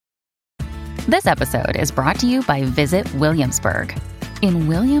This episode is brought to you by Visit Williamsburg. In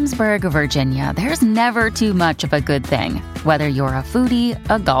Williamsburg, Virginia, there's never too much of a good thing. Whether you're a foodie,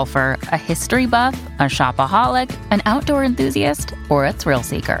 a golfer, a history buff, a shopaholic, an outdoor enthusiast, or a thrill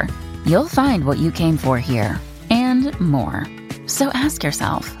seeker, you'll find what you came for here and more. So ask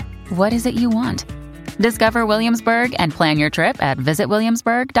yourself, what is it you want? Discover Williamsburg and plan your trip at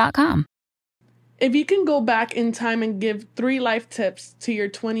visitwilliamsburg.com. If you can go back in time and give 3 life tips to your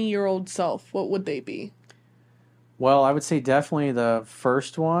 20-year-old self, what would they be? Well, I would say definitely the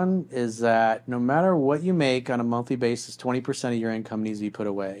first one is that no matter what you make on a monthly basis, 20% of your income needs to be put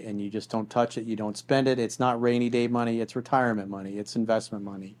away. And you just don't touch it. You don't spend it. It's not rainy day money. It's retirement money. It's investment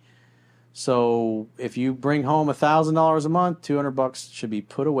money. So if you bring home $1,000 a month, $200 should be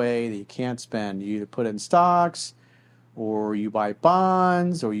put away that you can't spend. You either put it in stocks, or you buy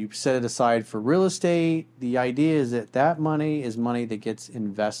bonds, or you set it aside for real estate. The idea is that that money is money that gets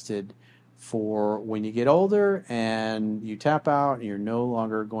invested for when you get older and you tap out and you're no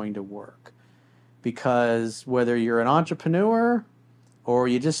longer going to work. Because whether you're an entrepreneur or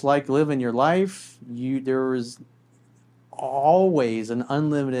you just like living your life, there is always an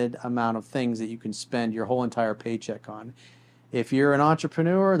unlimited amount of things that you can spend your whole entire paycheck on. If you're an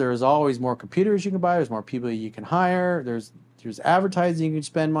entrepreneur, there's always more computers you can buy. There's more people you can hire. There's advertising you can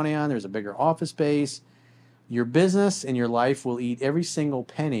spend money on. There's a bigger office space. Your business and your life will eat every single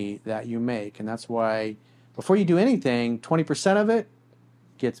penny that you make. And that's why before you do anything, 20% of it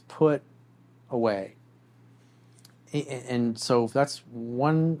gets put away. And so that's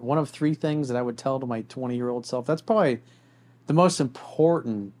one of 3 things that I would tell to my 20-year-old self. That's probably the most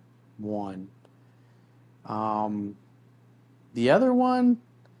important one. The other one,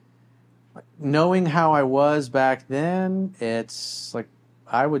 knowing how I was back then, it's like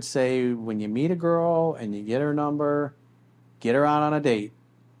I would say when you meet a girl and you get her number, get her out on a date.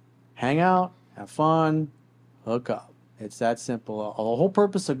 Hang out, have fun, hook up. It's that simple. The whole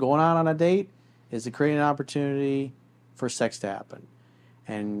purpose of going out on a date is to create an opportunity for sex to happen.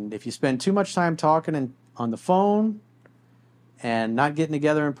 And if you spend too much time talking on the phone and not getting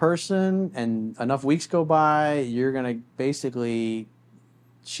together in person, and enough weeks go by, you're going to basically,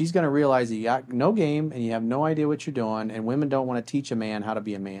 she's going to realize that you got no game and you have no idea what you're doing. And women don't want to teach a man how to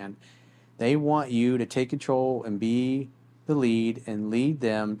be a man. They want you to take control and be the lead and lead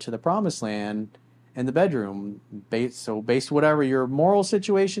them to the promised land in the bedroom. Based whatever your moral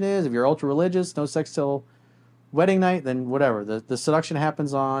situation is, if you're ultra religious, no sex till wedding night, then whatever. The seduction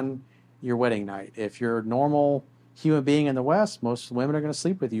happens on your wedding night. If you're normal human being in the West, most women are going to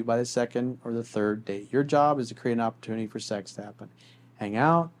sleep with you by the 2nd or the 3rd date. Your job is to create an opportunity for sex to happen. Hang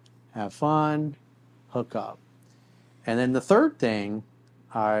out, have fun, hook up. And then the third thing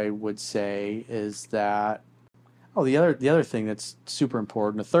I would say is that, the other thing that's super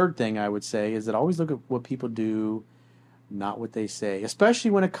important, the third thing I would say is that always look at what people do, not what they say,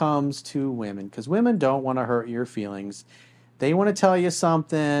 especially when it comes to women, because women don't want to hurt your feelings. They want to tell you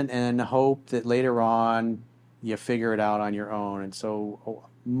something and hope that later on you figure it out on your own. And so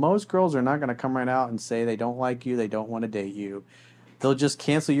most girls are not going to come right out and say they don't like you, they don't want to date you. They'll just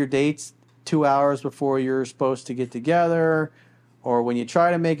cancel your dates 2 hours before you're supposed to get together. Or when you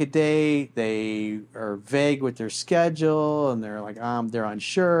try to make a date, they are vague with their schedule and they're like, they're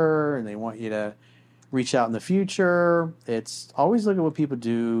unsure and they want you to reach out in the future. It's always look at what people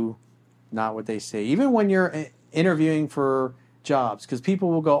do, not what they say. Even when you're interviewing for jobs, because people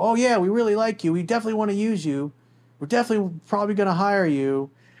will go, oh yeah, we really like you, we definitely want to use you, we're definitely probably going to hire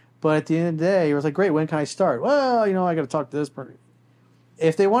you, but at the end of the day, it was like, great, when can I start? Well, I got to talk to this person.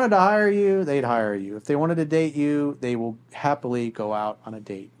 If they wanted to hire you, they'd hire you. If they wanted to date you, they will happily go out on a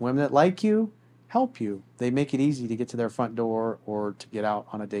date. Women that like you help you. They make it easy to get to their front door or to get out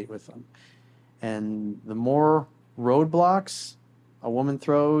on a date with them. And the more roadblocks a woman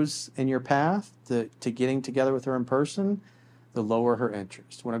throws in your path to getting together with her in person, the lower her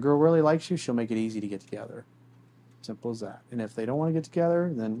interest. When a girl really likes you, she'll make it easy to get together. Simple as that. And if they don't want to get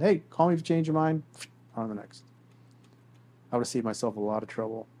together, then, hey, call me if you change your mind. On to the next. I would have saved myself a lot of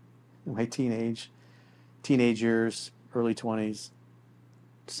trouble in my teenage years, early 20s.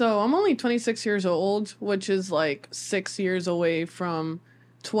 So I'm only 26 years old, which is like 6 years away from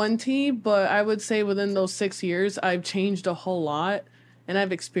 20. But I would say within those 6 years, I've changed a whole lot and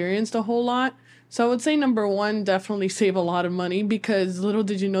I've experienced a whole lot. So I would say number one, definitely save a lot of money, because little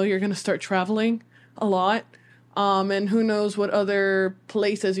did you know you're going to start traveling a lot. And who knows what other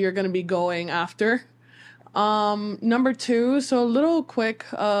places you're going to be going after. Number two, so a little quick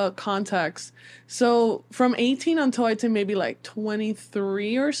context. So from 18 until I'd say maybe like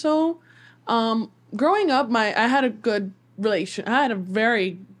 23 or so, growing up, I had a good I had a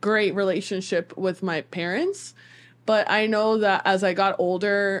very great relationship with my parents. But I know that as I got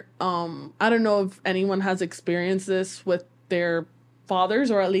older, I don't know if anyone has experienced this with their fathers,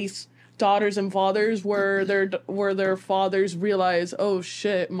 or at least daughters and fathers, where their fathers realize, oh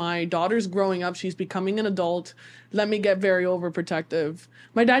shit, my daughter's growing up, she's becoming an adult. Let me get very overprotective.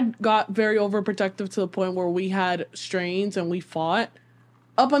 My dad got very overprotective to the point where we had strains and we fought,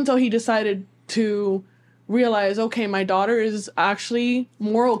 up until he decided to realize, okay, my daughter is actually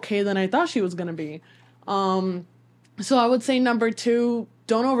more okay than I thought she was gonna be. So I would say number 2,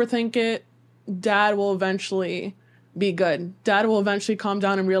 don't overthink it. Dad will eventually be good. Dad will eventually calm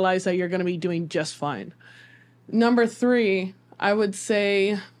down and realize that you're going to be doing just fine. Number 3, I would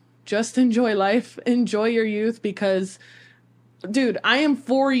say just enjoy life. Enjoy your youth, because, dude, I am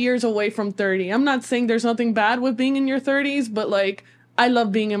 4 years away from 30. I'm not saying there's nothing bad with being in your 30s, but like, I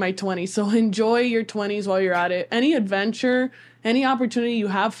love being in my 20s. So enjoy your 20s while you're at it. Any adventure, any opportunity you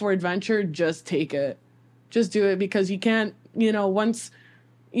have for adventure, just take it. Just do it, because you can't, once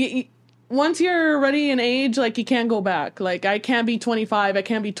you're already in age, like, you can't go back. Like, I can't be 25, I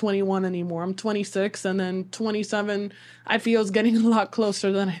can't be 21 anymore. I'm 26, and then 27, I feel, is getting a lot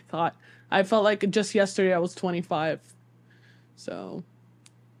closer than I thought. I felt like just yesterday I was 25. So.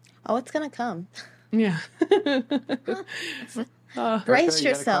 Oh, it's gonna come. Yeah. Brace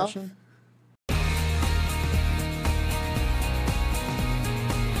yourself.